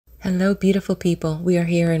Hello, beautiful people. We are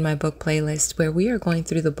here in my book playlist where we are going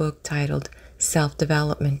through the book titled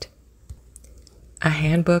Self-Development. A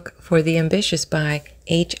Handbook for the Ambitious by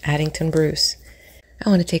Addington Bruce. I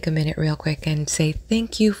want to take a minute real quick and say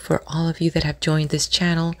thank you for all of you that have joined this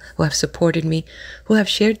channel, who have supported me, who have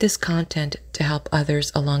shared this content to help others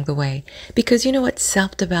along the way. Because you know what?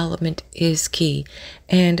 Self-development is key.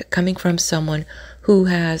 And coming from someone who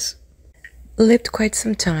has lived quite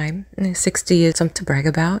some time, 60 years, something to brag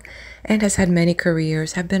about, and has had many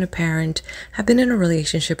careers, have been a parent, have been in a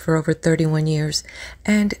relationship for over 31 years,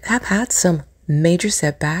 and have had some major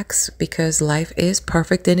setbacks because life is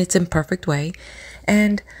perfect in its imperfect way.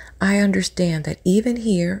 And I understand that even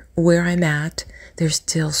here where I'm at, there's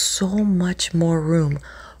still so much more room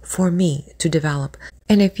for me to develop.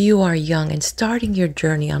 And if you are young and starting your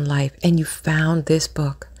journey on life and you found this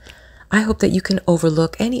book, I hope that you can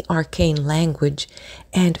overlook any arcane language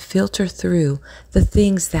and filter through the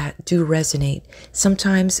things that do resonate.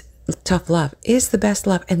 Sometimes tough love is the best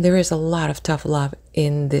love, and there is a lot of tough love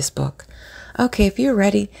in this book. Okay, if you're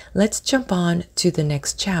ready, let's jump on to the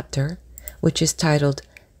next chapter, which is titled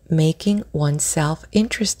Making Oneself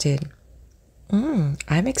Interested.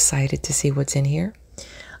 I'm excited to see what's in here.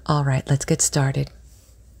 All right, let's get started.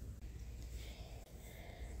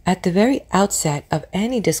 At the very outset of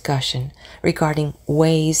any discussion regarding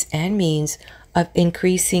ways and means of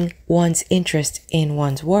increasing one's interest in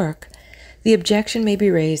one's work, the objection may be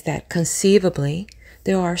raised that conceivably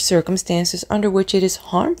there are circumstances under which it is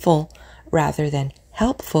harmful rather than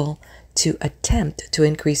helpful to attempt to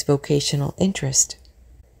increase vocational interest.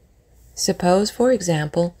 Suppose, for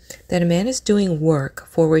example, that a man is doing work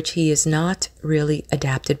for which he is not really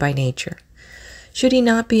adapted by nature. Should he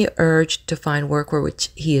not be urged to find work for which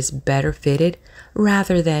he is better fitted,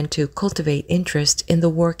 rather than to cultivate interest in the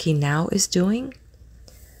work he now is doing?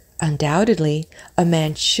 Undoubtedly, a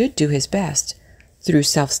man should do his best, through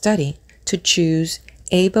self-study, to choose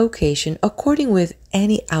a vocation according with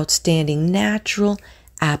any outstanding natural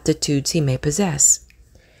aptitudes he may possess.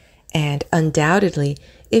 And undoubtedly,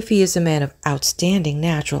 if he is a man of outstanding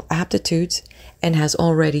natural aptitudes and has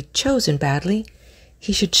already chosen badly,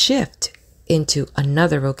 he should shift into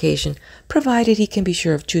another vocation, provided he can be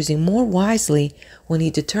sure of choosing more wisely when he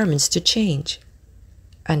determines to change.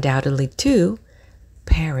 Undoubtedly, too,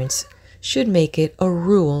 parents should make it a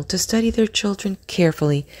rule to study their children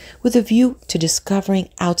carefully with a view to discovering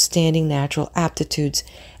outstanding natural aptitudes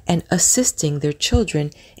and assisting their children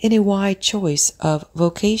in a wide choice of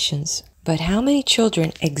vocations. But how many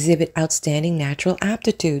children exhibit outstanding natural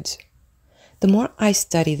aptitudes? The more I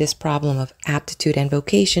study this problem of aptitude and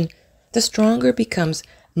vocation, the stronger becomes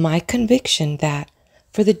my conviction that,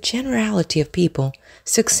 for the generality of people,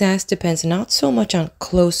 success depends not so much on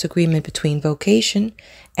close agreement between vocation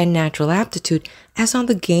and natural aptitude as on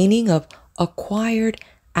the gaining of acquired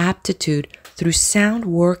aptitude through sound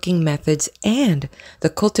working methods and the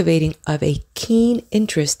cultivating of a keen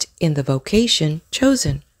interest in the vocation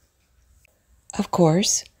chosen. Of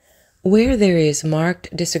course, where there is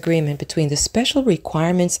marked disagreement between the special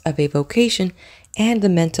requirements of a vocation and the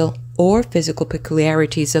mental or physical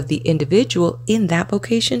peculiarities of the individual in that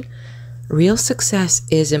vocation, real success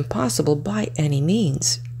is impossible by any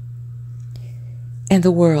means. And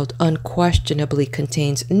the world unquestionably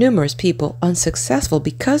contains numerous people unsuccessful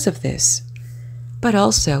because of this. But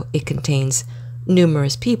also it contains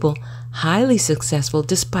numerous people highly successful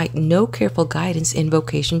despite no careful guidance in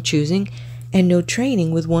vocation choosing and no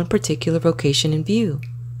training with one particular vocation in view.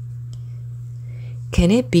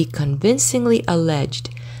 Can it be convincingly alleged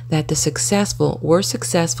that the successful were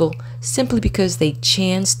successful simply because they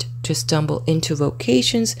chanced to stumble into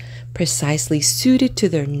vocations precisely suited to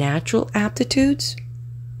their natural aptitudes?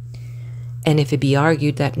 And if it be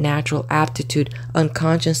argued that natural aptitude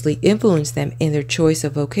unconsciously influenced them in their choice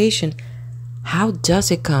of vocation, how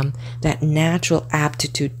does it come that natural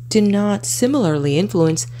aptitude did not similarly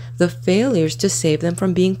influence the failures to save them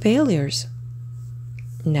from being failures?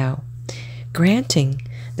 No. Granting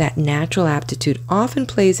that natural aptitude often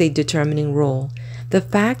plays a determining role, the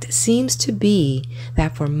fact seems to be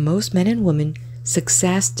that for most men and women,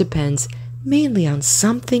 success depends mainly on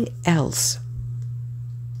something else.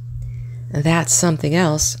 That something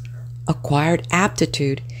else, acquired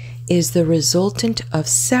aptitude, is the resultant of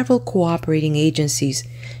several cooperating agencies,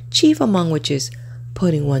 chief among which is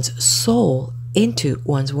putting one's soul into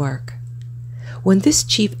one's work. When this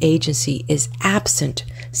chief agency is absent,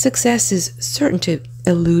 success is certain to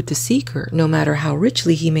elude the seeker, no matter how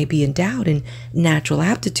richly he may be endowed in natural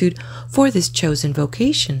aptitude for this chosen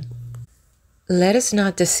vocation. Let us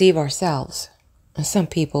not deceive ourselves. Some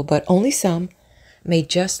people, but only some, may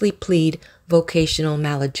justly plead vocational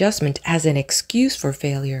maladjustment as an excuse for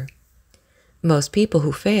failure. Most people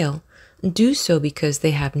who fail do so because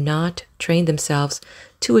they have not trained themselves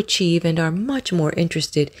to achieve and are much more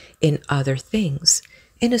interested in other things,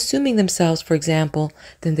 in assuming themselves, for example,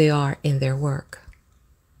 than they are in their work.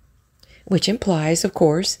 Which implies, of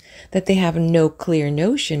course, that they have no clear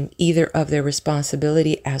notion either of their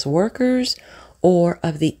responsibility as workers or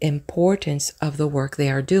of the importance of the work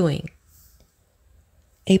they are doing.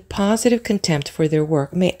 A positive contempt for their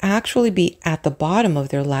work may actually be at the bottom of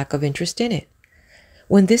their lack of interest in it.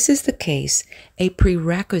 When this is the case, a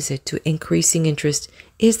prerequisite to increasing interest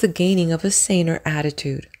is the gaining of a saner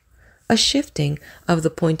attitude, a shifting of the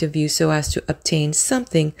point of view so as to obtain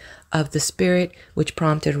something of the spirit which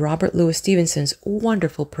prompted Robert Louis Stevenson's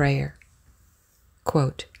wonderful prayer.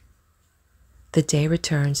 Quote, "The day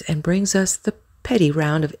returns and brings us the petty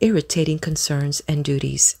round of irritating concerns and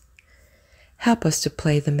duties. Help us to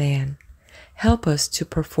play the man. Help us to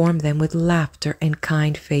perform them with laughter and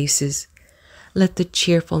kind faces. Let the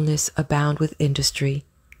cheerfulness abound with industry.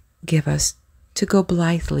 Give us to go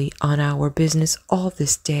blithely on our business all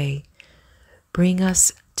this day. Bring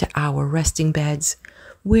us to our resting beds,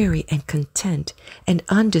 weary and content and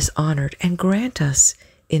undishonored, and grant us,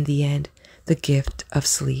 in the end, the gift of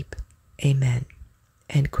sleep. Amen."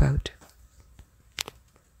 End quote.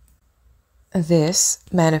 This,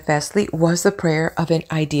 manifestly, was the prayer of an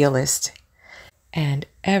idealist, and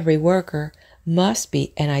every worker must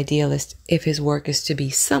be an idealist if his work is to be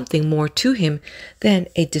something more to him than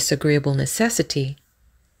a disagreeable necessity.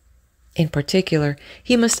 In particular,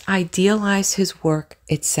 he must idealize his work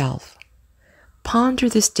itself. Ponder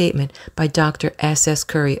this statement by Dr. S.S.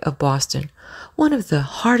 Curry of Boston, one of the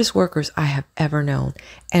hardest workers I have ever known,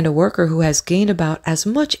 and a worker who has gained about as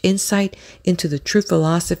much insight into the true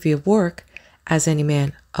philosophy of work as any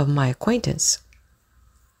man of my acquaintance.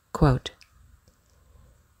 Quote,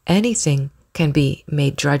 "Anything can be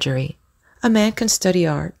made drudgery. A man can study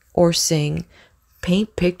art, or sing,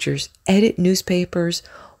 paint pictures, edit newspapers,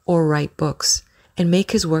 or write books, and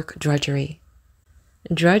make his work drudgery.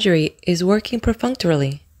 Drudgery is working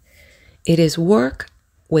perfunctorily. It is work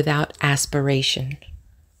without aspiration,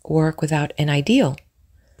 work without an ideal.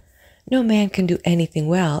 No man can do anything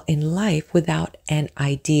well in life without an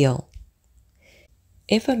ideal.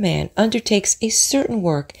 If a man undertakes a certain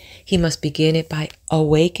work, he must begin it by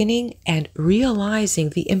awakening and realizing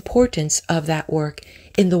the importance of that work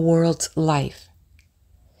in the world's life.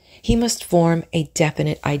 He must form a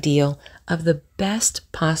definite ideal of the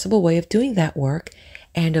best possible way of doing that work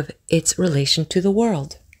and of its relation to the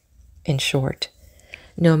world. In short,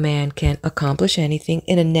 no man can accomplish anything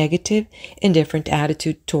in a negative, indifferent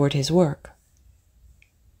attitude toward his work."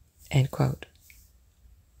 End quote.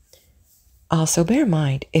 Also bear in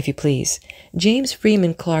mind, if you please, James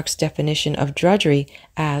Freeman Clarke's definition of drudgery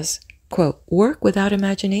as, quote, "work without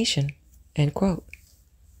imagination," end quote.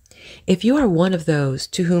 If you are one of those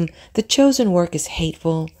to whom the chosen work is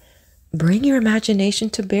hateful, bring your imagination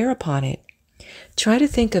to bear upon it. Try to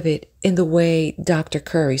think of it in the way Dr.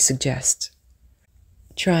 Curry suggests.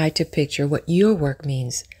 Try to picture what your work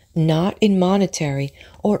means, not in monetary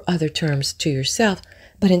or other terms to yourself,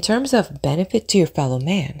 but in terms of benefit to your fellow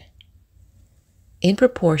man. In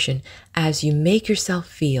proportion as you make yourself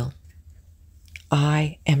feel,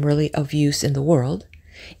 "I am really of use in the world,"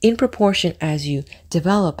 in proportion as you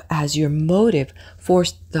develop as your motive for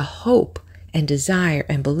the hope and desire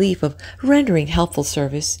and belief of rendering helpful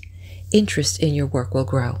service, interest in your work will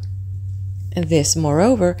grow. And this,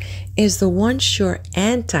 moreover, is the one sure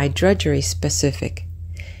anti-drudgery specific.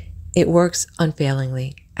 It works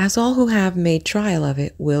unfailingly, as all who have made trial of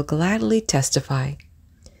it will gladly testify.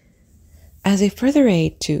 As a further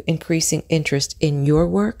aid to increasing interest in your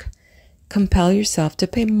work, compel yourself to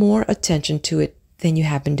pay more attention to it than you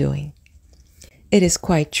have been doing. It is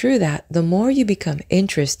quite true that the more you become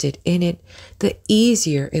interested in it, the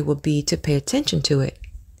easier it will be to pay attention to it.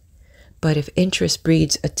 But if interest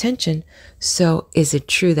breeds attention, so is it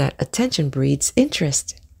true that attention breeds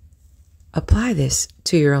interest. Apply this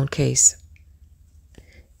to your own case.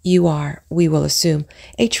 You are, we will assume,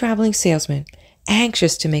 a traveling salesman,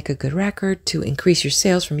 anxious to make a good record, to increase your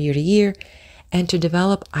sales from year to year, and to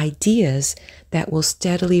develop ideas that will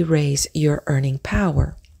steadily raise your earning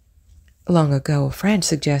power. Long ago, a friend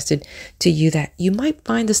suggested to you that you might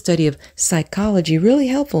find the study of psychology really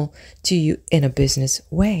helpful to you in a business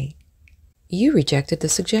way. You rejected the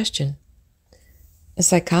suggestion.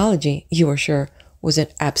 Psychology, you were sure, was an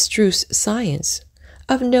abstruse science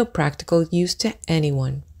of no practical use to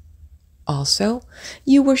anyone. Also,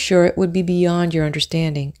 you were sure it would be beyond your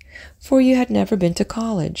understanding, for you had never been to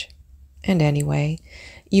college. And anyway,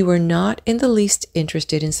 You were not in the least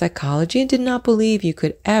interested in psychology and did not believe you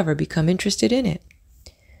could ever become interested in it.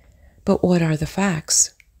 But what are the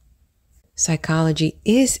facts? Psychology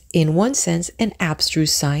is, in one sense, an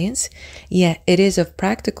abstruse science, yet it is of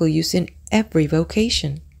practical use in every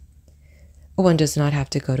vocation. One does not have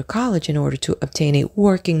to go to college in order to obtain a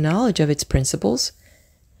working knowledge of its principles.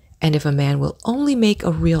 And if a man will only make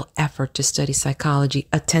a real effort to study psychology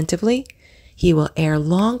attentively, he will ere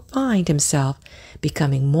long find himself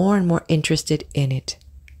becoming more and more interested in it.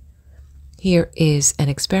 Here is an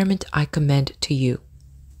experiment I commend to you.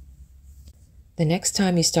 The next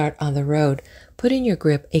time you start on the road, put in your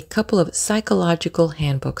grip a couple of psychological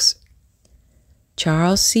handbooks.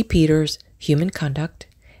 Charles C. Peters' Human Conduct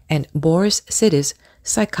and Boris Sidis'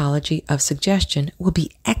 Psychology of Suggestion will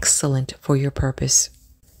be excellent for your purpose.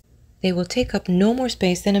 They will take up no more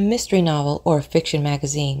space than a mystery novel or a fiction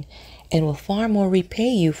magazine, and will far more repay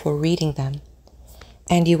you for reading them.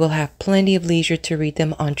 And you will have plenty of leisure to read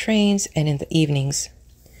them on trains and in the evenings.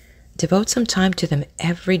 Devote some time to them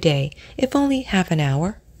every day, if only half an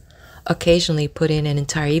hour. Occasionally put in an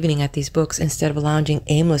entire evening at these books instead of lounging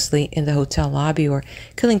aimlessly in the hotel lobby or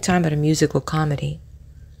killing time at a musical comedy.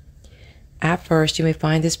 At first you may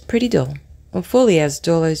find this pretty dull, fully as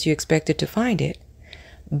dull as you expected to find it.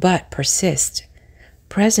 But persist.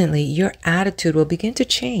 Presently your attitude will begin to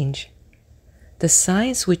change. The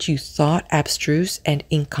science which you thought abstruse and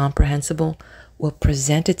incomprehensible will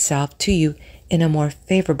present itself to you in a more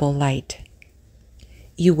favorable light.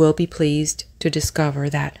 You will be pleased to discover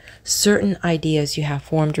that certain ideas you have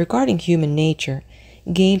formed regarding human nature,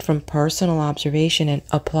 gained from personal observation and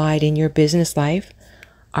applied in your business life,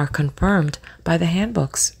 are confirmed by the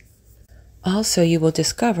handbooks. Also, you will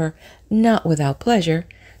discover, not without pleasure,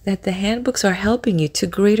 that the handbooks are helping you to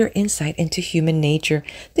greater insight into human nature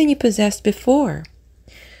than you possessed before,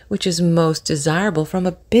 which is most desirable from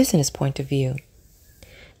a business point of view.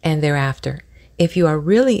 And thereafter, if you are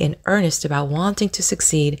really in earnest about wanting to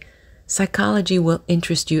succeed, psychology will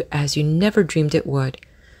interest you as you never dreamed it would.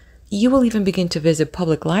 You will even begin to visit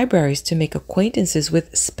public libraries to make acquaintances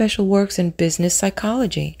with special works in business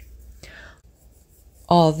psychology.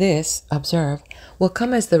 All this, observe, will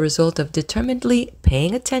come as the result of determinedly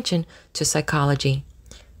paying attention to psychology.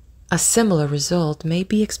 A similar result may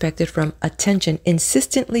be expected from attention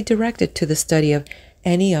insistently directed to the study of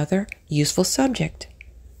any other useful subject.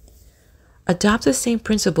 Adopt the same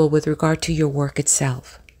principle with regard to your work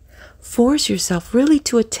itself. Force yourself really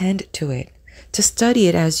to attend to it, to study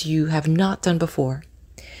it as you have not done before.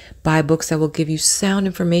 Buy books that will give you sound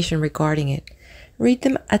information regarding it. Read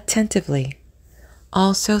them attentively.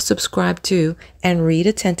 Also subscribe to and read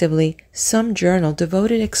attentively some journal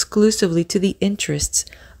devoted exclusively to the interests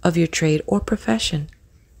of your trade or profession.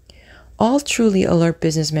 All truly alert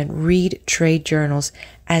businessmen read trade journals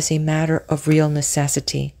as a matter of real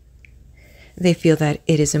necessity. They feel that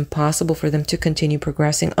it is impossible for them to continue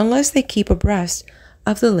progressing unless they keep abreast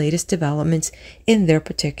of the latest developments in their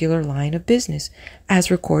particular line of business, as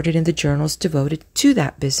recorded in the journals devoted to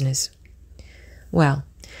that business. Well,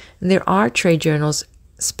 there are trade journals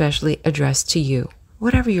specially addressed to you,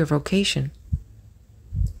 whatever your vocation.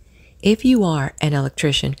 If you are an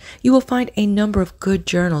electrician, you will find a number of good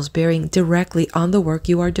journals bearing directly on the work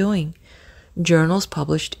you are doing. Journals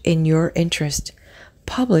published in your interest,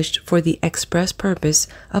 published for the express purpose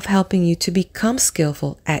of helping you to become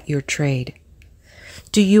skillful at your trade.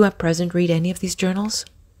 Do you at present read any of these journals?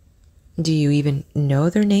 Do you even know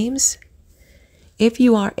their names? If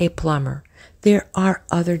you are a plumber, there are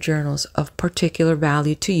other journals of particular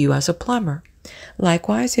value to you as a plumber.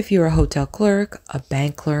 Likewise, if you're a hotel clerk, a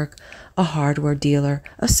bank clerk, a hardware dealer,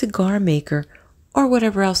 a cigar maker, or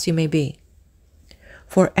whatever else you may be.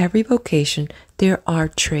 For every vocation, there are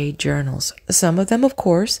trade journals, some of them, of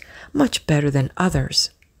course, much better than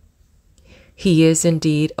others. He is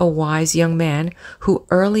indeed a wise young man who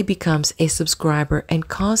early becomes a subscriber and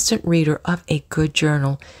constant reader of a good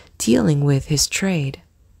journal dealing with his trade.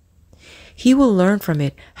 He will learn from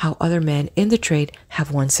it how other men in the trade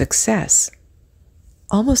have won success.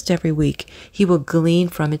 Almost every week, he will glean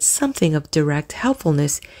from it something of direct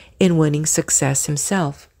helpfulness in winning success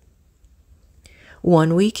himself.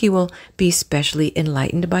 One week, he will be specially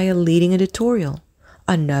enlightened by a leading editorial.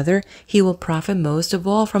 Another, he will profit most of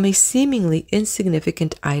all from a seemingly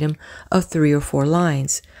insignificant item of 3 or 4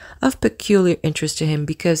 lines, of peculiar interest to him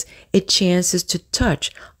because it chances to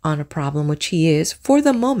touch on a problem which he is, for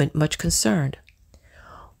the moment, much concerned.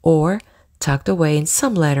 Or, tucked away in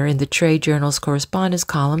some letter in the trade journal's correspondence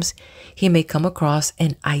columns, he may come across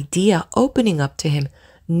an idea opening up to him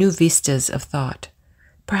new vistas of thought,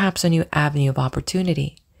 perhaps a new avenue of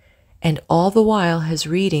opportunity. and all the while his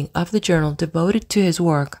reading of the journal devoted to his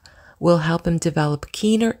work will help him develop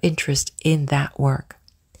keener interest in that work.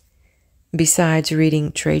 Besides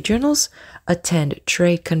reading trade journals, attend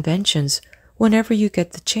trade conventions whenever you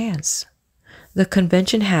get the chance. The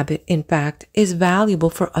convention habit, in fact, is valuable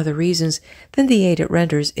for other reasons than the aid it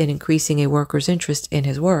renders in increasing a worker's interest in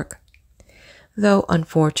his work. Though,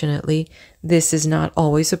 unfortunately, this is not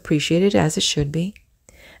always appreciated as it should be,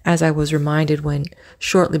 as I was reminded when,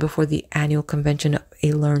 shortly before the annual convention of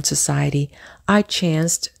a learned society, I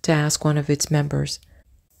chanced to ask one of its members,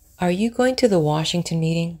 "Are you going to the Washington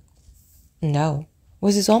meeting?" "No,"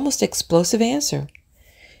 was his almost explosive answer.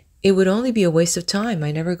 "It would only be a waste of time.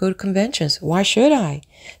 I never go to conventions. Why should I?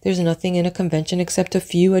 There's nothing in a convention except a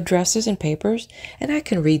few addresses and papers, and I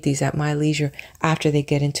can read these at my leisure after they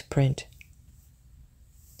get into print."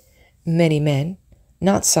 Many men,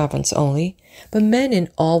 not savants only, but men in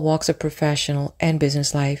all walks of professional and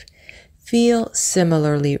business life, feel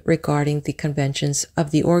similarly regarding the conventions of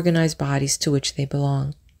the organized bodies to which they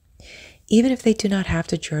belong. Even if they do not have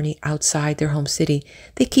to journey outside their home city,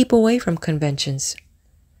 they keep away from conventions.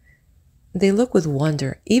 They look with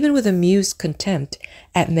wonder, even with amused contempt,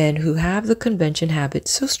 at men who have the convention habit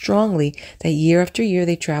so strongly that year after year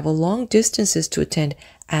they travel long distances to attend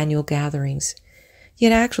annual gatherings.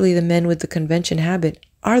 Yet actually the men with the convention habit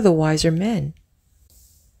are the wiser men.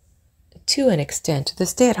 To an extent, the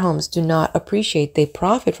stay-at-homes do not appreciate they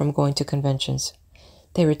profit from going to conventions.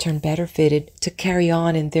 They return better fitted to carry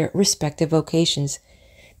on in their respective vocations.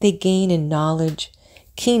 They gain in knowledge,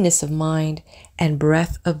 keenness of mind, and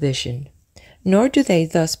breadth of vision. Nor do they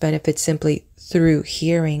thus benefit simply through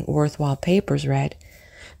hearing worthwhile papers read.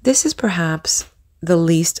 This is perhaps the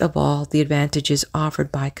least of all the advantages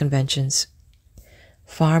offered by conventions.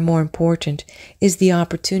 Far more important is the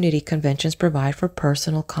opportunity conventions provide for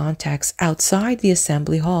personal contacts outside the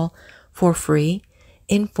assembly hall for free,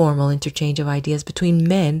 informal interchange of ideas between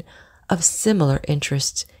men of similar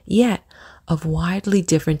interests, yet of widely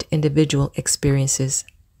different individual experiences.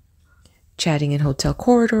 Chatting in hotel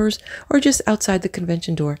corridors or just outside the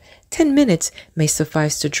convention door, 10 minutes may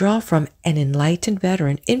suffice to draw from an enlightened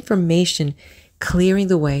veteran information clearing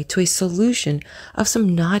the way to a solution of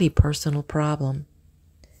some knotty personal problem.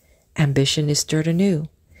 Ambition is stirred anew,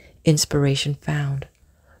 inspiration found,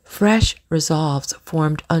 fresh resolves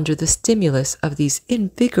formed under the stimulus of these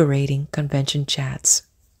invigorating convention chats.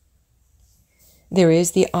 There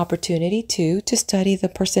is the opportunity, too, to study the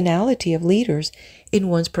personality of leaders in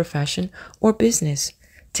one's profession or business,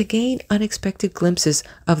 to gain unexpected glimpses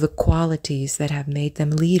of the qualities that have made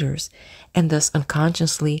them leaders, and thus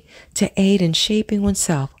unconsciously to aid in shaping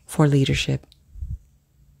oneself for leadership.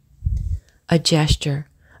 A gesture,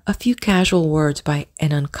 a few casual words by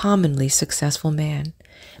an uncommonly successful man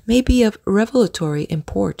may be of revelatory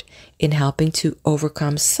import in helping to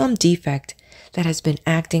overcome some defect that has been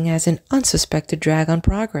acting as an unsuspected drag on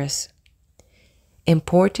progress.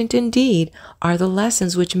 Important indeed are the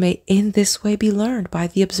lessons which may in this way be learned by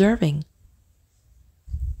the observing.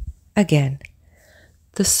 Again,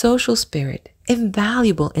 the social spirit,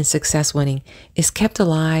 invaluable in success winning, is kept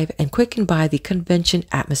alive and quickened by the convention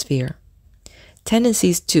atmosphere.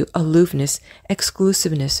 Tendencies to aloofness,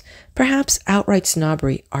 exclusiveness, perhaps outright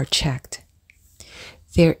snobbery are checked.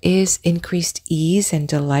 There is increased ease and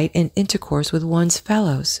delight in intercourse with one's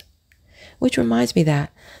fellows. Which reminds me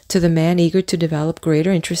that, to the man eager to develop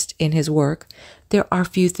greater interest in his work, there are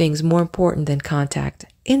few things more important than contact,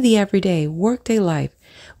 in the everyday, workday life,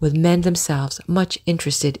 with men themselves much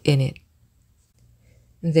interested in it.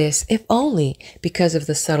 This, if only because of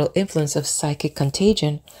the subtle influence of psychic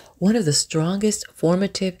contagion, one of the strongest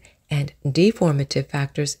formative and deformative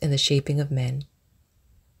factors in the shaping of men.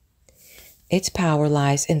 Its power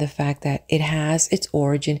lies in the fact that it has its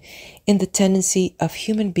origin in the tendency of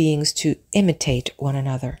human beings to imitate one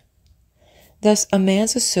another. Thus, a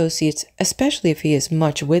man's associates, especially if he is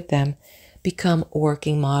much with them, become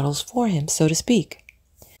working models for him, so to speak.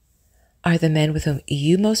 Are the men with whom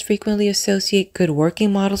you most frequently associate good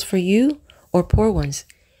working models for you, or poor ones,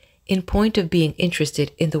 in point of being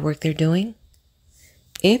interested in the work they're doing?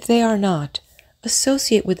 If they are not,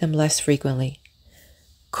 associate with them less frequently.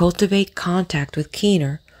 Cultivate contact with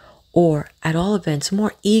keener, or at all events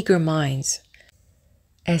more eager minds.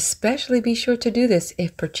 Especially be sure to do this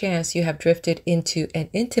if perchance you have drifted into an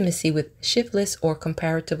intimacy with shiftless or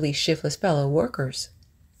comparatively shiftless fellow workers.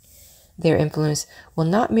 Their influence will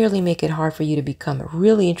not merely make it hard for you to become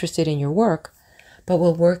really interested in your work, but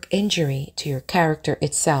will work injury to your character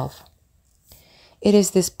itself. It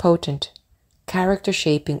is this potent,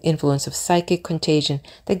 character-shaping influence of psychic contagion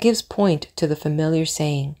that gives point to the familiar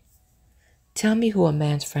saying, Tell me who a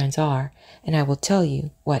man's friends are, and I will tell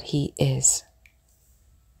you what he is.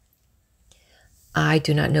 I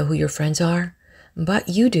do not know who your friends are, but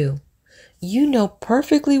you do. You know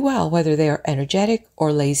perfectly well whether they are energetic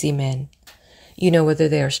or lazy men. You know whether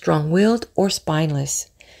they are strong-willed or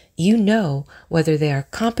spineless. You know whether they are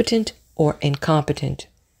competent or incompetent.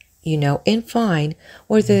 You know, in fine,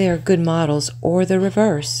 whether they are good models or the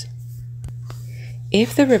reverse.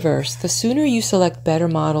 If the reverse, the sooner you select better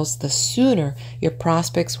models, the sooner your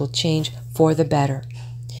prospects will change for the better.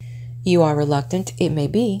 You are reluctant, it may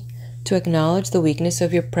be, to acknowledge the weakness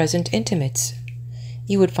of your present intimates.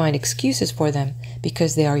 You would find excuses for them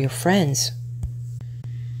because they are your friends.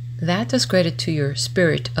 That does credit to your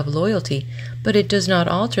spirit of loyalty, but it does not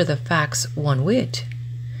alter the facts one whit.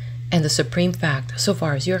 And the supreme fact, so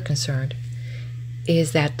far as you're concerned,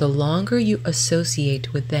 is that the longer you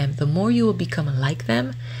associate with them, the more you will become like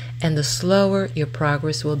them, and the slower your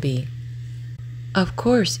progress will be. Of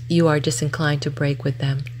course, you are disinclined to break with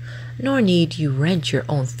them, nor need you wrench your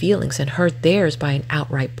own feelings and hurt theirs by an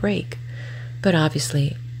outright break. But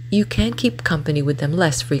obviously, you can keep company with them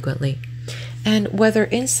less frequently, and whether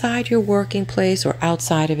inside your working place or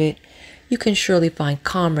outside of it, you can surely find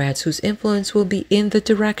comrades whose influence will be in the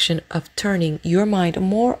direction of turning your mind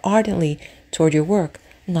more ardently toward your work,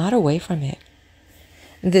 not away from it.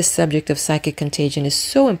 This subject of psychic contagion is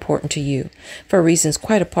so important to you, for reasons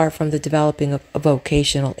quite apart from the developing of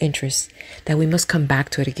vocational interests, that we must come back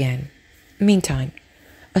to it again. Meantime,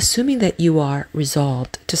 assuming that you are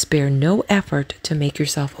resolved to spare no effort to make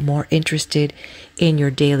yourself more interested in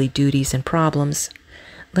your daily duties and problems,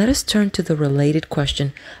 let us turn to the related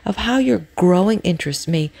question of how your growing interest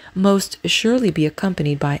may most surely be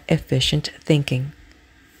accompanied by efficient thinking.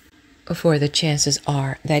 For the chances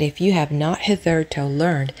are that if you have not hitherto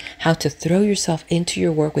learned how to throw yourself into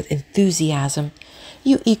your work with enthusiasm,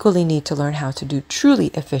 you equally need to learn how to do truly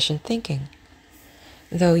efficient thinking.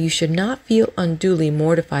 Though you should not feel unduly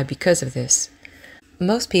mortified because of this.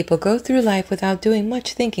 Most people go through life without doing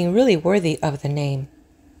much thinking really worthy of the name.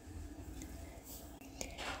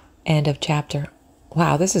 End of chapter.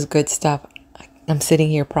 Wow, this is good stuff. I'm sitting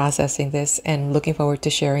here processing this and looking forward to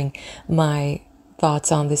sharing my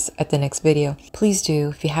thoughts on this at the next video. Please do,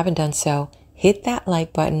 if you haven't done so, hit that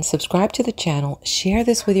like button, subscribe to the channel, share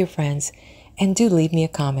this with your friends, and do leave me a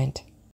comment.